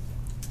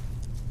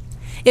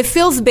 it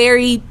feels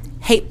very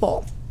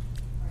hateful.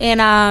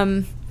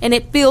 And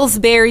it feels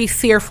very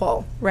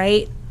fearful,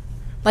 right?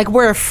 Like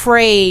we're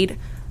afraid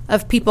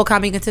of people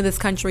coming into this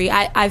country.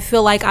 I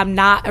feel like I'm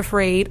not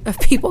afraid of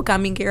people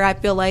coming here. I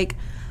feel like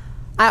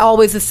I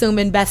always assume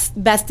in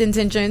best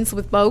intentions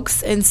with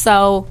folks. And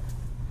so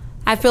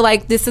I feel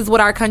like this is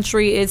what our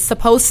country is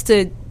supposed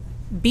to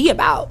be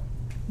about.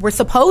 We're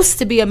supposed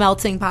to be a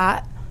melting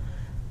pot.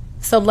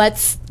 So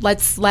let's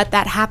let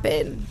that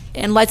happen.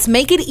 And let's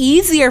make it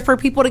easier for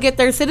people to get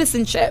their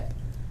citizenship.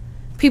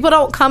 People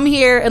don't come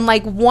here and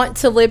want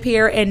to live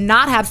here and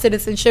not have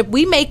citizenship.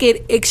 We make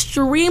it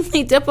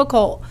extremely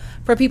difficult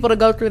for people to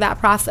go through that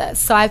process.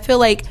 So I feel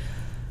like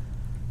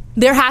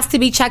there has to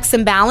be checks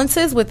and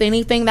balances with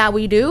anything that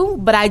we do,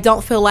 but I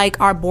don't feel like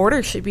our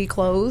borders should be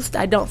closed.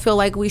 I don't feel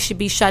like we should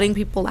be shutting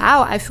people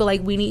out. I feel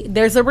like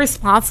there's a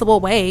responsible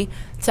way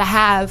to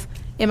have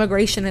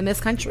immigration in this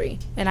country.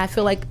 And I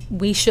feel like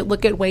we should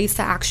look at ways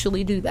to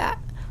actually do that.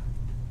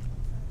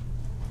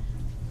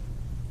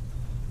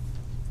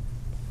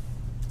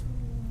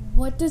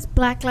 What does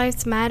Black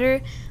Lives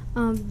Matter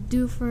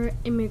do for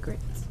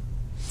immigrants?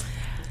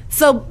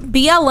 So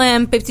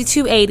BLM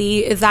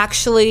 5280 is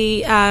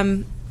actually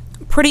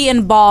pretty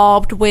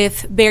involved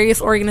with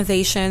various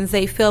organizations.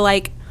 They feel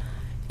like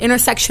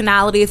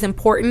intersectionality is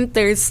important.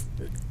 There's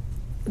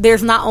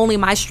not only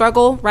my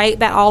struggle, right,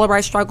 that all of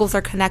our struggles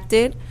are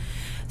connected.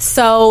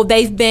 So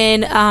they've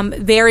been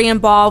very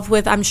involved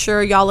with, I'm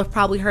sure y'all have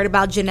probably heard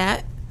about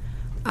Jeanette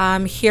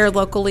here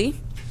locally.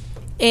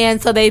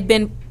 And so they've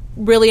been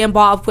really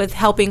involved with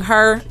helping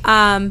her.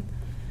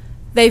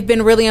 They've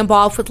been really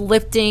involved with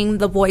lifting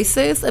the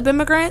voices of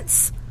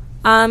immigrants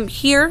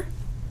here.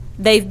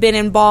 They've been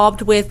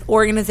involved with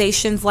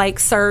organizations like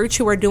Surge,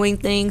 who are doing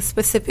things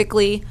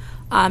specifically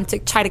to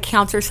try to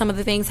counter some of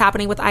the things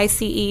happening with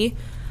ICE.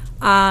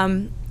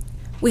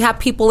 We have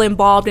people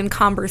involved in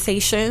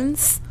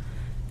conversations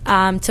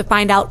to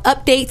find out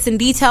updates and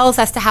details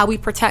as to how we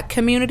protect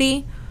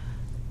community.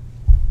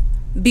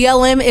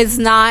 BLM is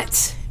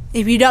not,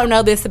 if you don't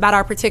know this about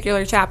our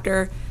particular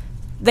chapter,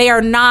 they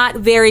are not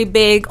very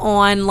big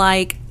on,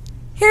 like,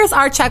 here's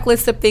our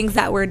checklist of things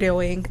that we're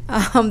doing.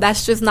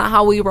 That's just not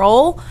how we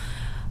roll.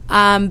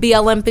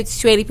 BLM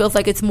 5280 feels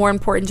like it's more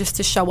important just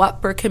to show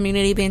up for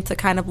community than to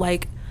kind of,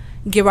 like,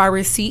 give our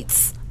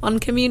receipts on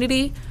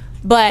community.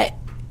 But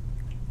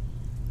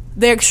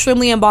they're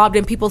extremely involved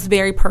in people's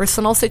very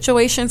personal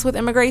situations with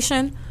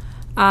immigration,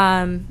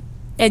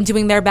 and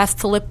doing their best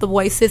to lift the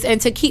voices and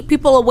to keep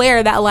people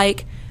aware that,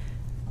 like,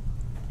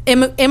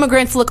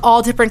 immigrants look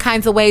all different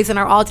kinds of ways and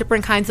are all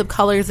different kinds of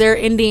colors. There are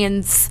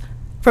Indians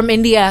from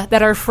India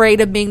that are afraid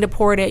of being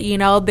deported. You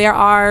know, there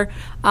are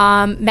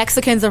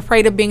Mexicans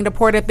afraid of being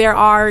deported. There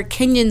are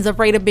Kenyans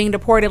afraid of being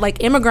deported.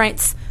 Like,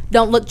 immigrants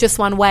don't look just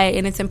one way,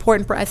 and it's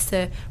important for us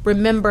to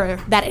remember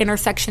that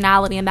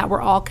intersectionality and that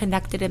we're all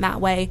connected in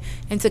that way,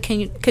 and to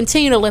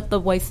continue to lift the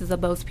voices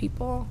of those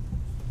people.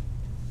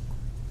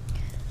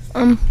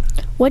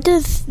 What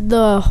does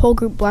the whole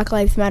group Black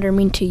Lives Matter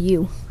mean to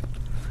you?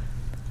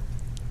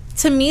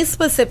 To me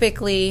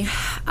specifically,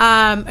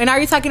 and are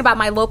you talking about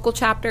my local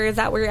chapter? Is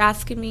that what you're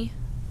asking me?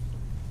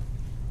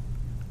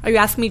 Are you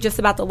asking me just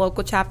about the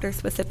local chapter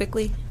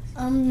specifically?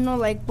 No,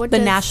 like what the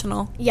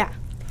national? Yeah.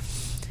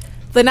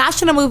 The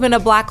national movement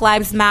of Black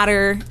Lives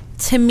Matter,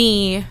 to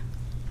me,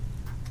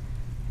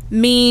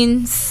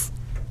 means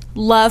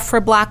love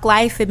for Black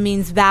life. It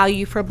means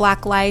value for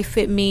Black life.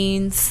 It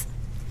means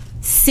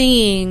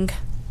seeing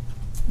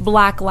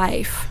Black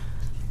life,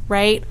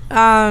 right?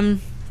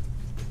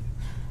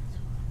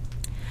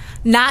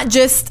 Not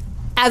just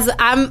as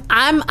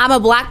I'm a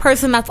Black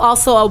person that's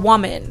also a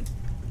woman,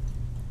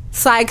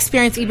 so I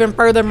experience even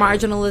further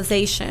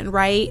marginalization,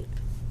 right?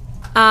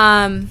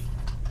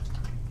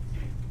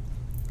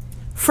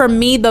 For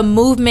me, the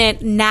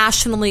movement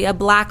nationally of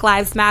Black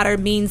Lives Matter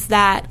means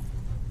that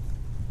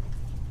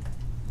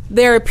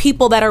there are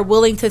people that are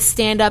willing to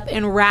stand up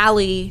and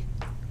rally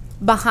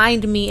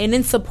behind me and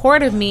in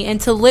support of me,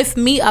 and to lift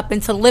me up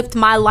and to lift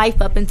my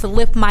life up and to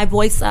lift my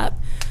voice up,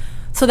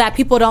 so that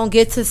people don't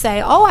get to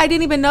say, oh, I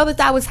didn't even know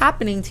that was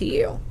happening to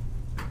you.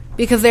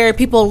 Because there are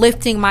people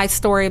lifting my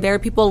story, there are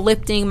people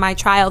lifting my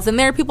trials, and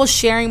there are people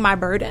sharing my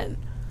burden.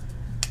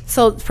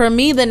 So for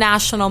me, the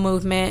national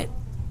movement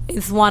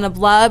is one of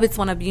love, it's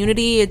one of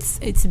unity, it's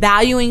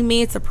valuing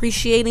me, it's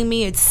appreciating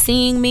me, it's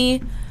seeing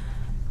me.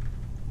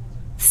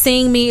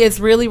 Seeing me is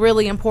really,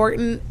 really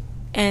important,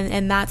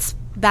 and that's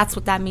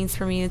what that means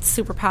for me. It's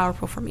super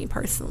powerful for me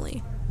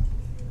personally.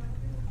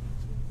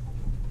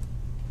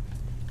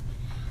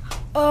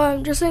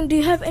 Justin, do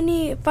you have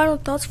any final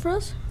thoughts for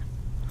us?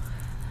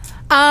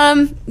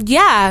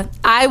 Yeah,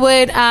 I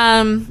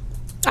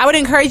would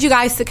encourage you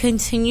guys to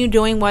continue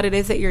doing what it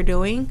is that you're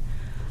doing.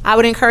 I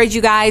would encourage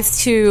you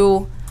guys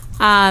to,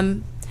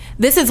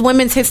 this is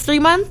Women's History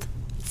Month,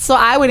 so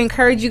I would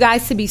encourage you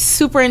guys to be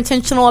super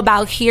intentional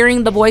about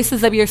hearing the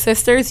voices of your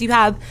sisters. You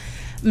have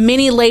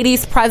many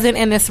ladies present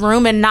in this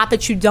room, and not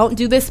that you don't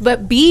do this,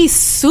 but be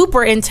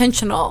super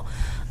intentional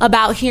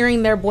about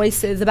hearing their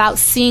voices, about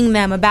seeing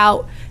them,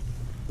 about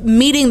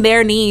meeting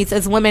their needs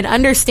as women.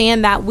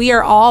 Understand that we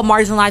are all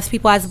marginalized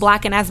people, as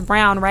Black and as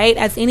brown, right?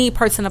 As any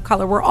person of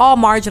color, we're all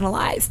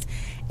marginalized.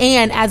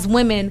 And as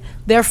women,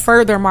 they're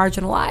further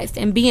marginalized.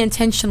 And be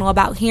intentional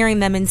about hearing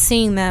them and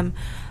seeing them.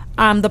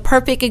 The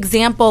perfect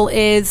example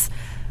is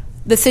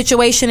the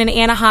situation in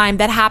Anaheim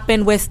that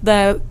happened with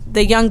the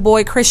young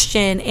boy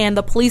Christian and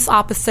the police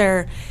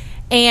officer.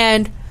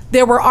 And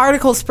there were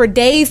articles for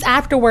days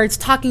afterwards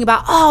talking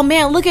about, oh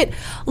man, look at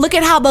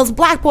how those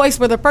Black boys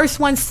were the first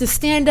ones to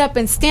stand up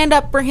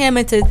for him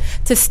and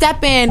to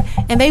step in.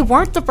 And they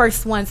weren't the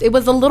first ones. It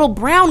was a little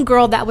brown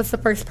girl that was the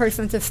first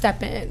person to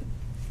step in.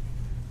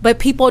 But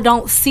people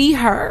don't see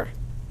her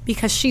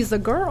because she's a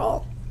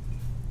girl.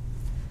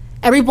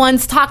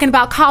 Everyone's talking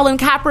about Colin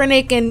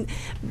Kaepernick and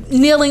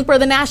kneeling for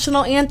the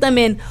national anthem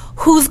and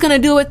who's going to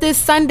do it this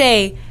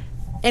Sunday.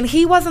 And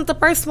he wasn't the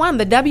first one.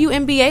 The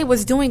WNBA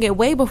was doing it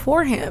way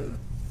before him.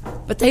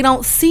 But they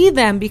don't see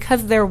them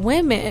because they're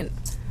women.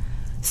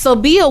 So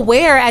be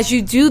aware as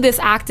you do this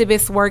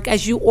activist work,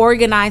 as you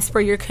organize for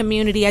your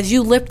community, as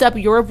you lift up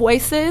your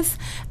voices,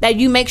 that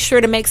you make sure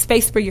to make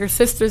space for your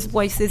sisters'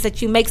 voices,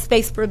 that you make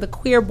space for the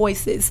queer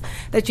voices,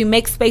 that you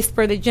make space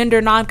for the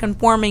gender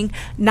non-conforming,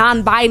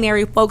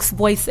 non-binary folks'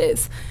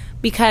 voices.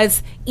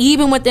 Because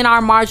even within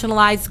our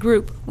marginalized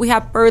group, we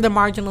have further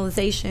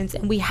marginalizations,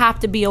 and we have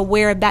to be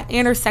aware of that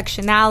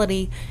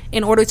intersectionality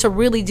in order to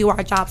really do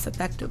our jobs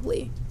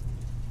effectively.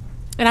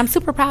 And I'm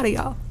super proud of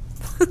y'all.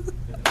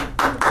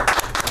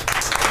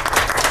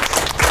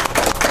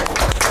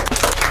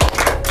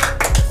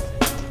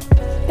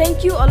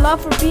 Thank you a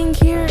lot for being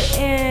here,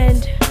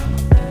 and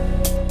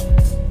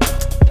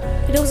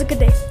it was a good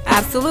day.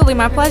 Absolutely,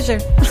 my pleasure.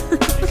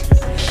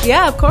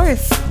 Yeah, of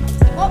course.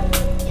 Oh,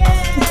 yeah.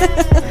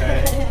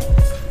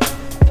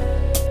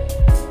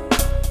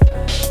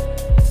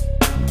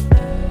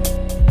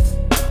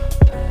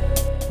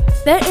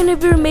 That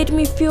interview made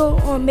me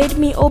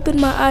open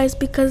my eyes,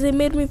 because it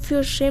made me feel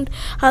ashamed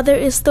how there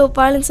is still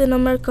violence in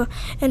America,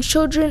 and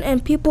children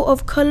and people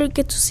of color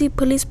get to see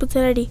police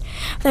brutality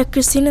that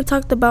Christina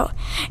talked about.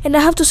 And I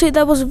have to say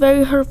that was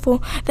very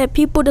hurtful, that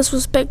people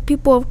disrespect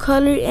people of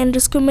color and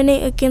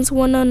discriminate against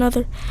one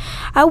another.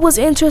 I was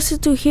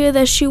interested to hear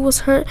that she was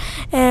hurt,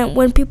 and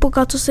when people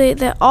got to say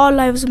that all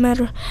lives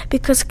matter,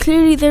 because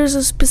clearly there's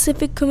a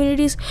specific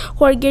communities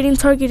who are getting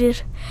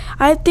targeted.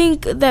 I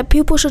think that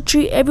people should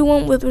treat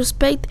everyone with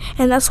respect,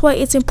 and that's why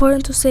it's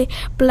important to say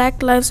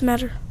Black Lives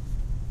Matter.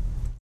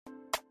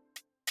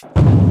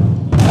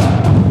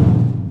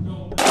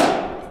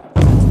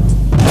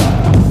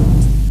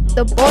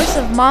 The Voice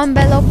of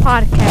Montbello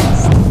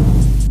Podcast.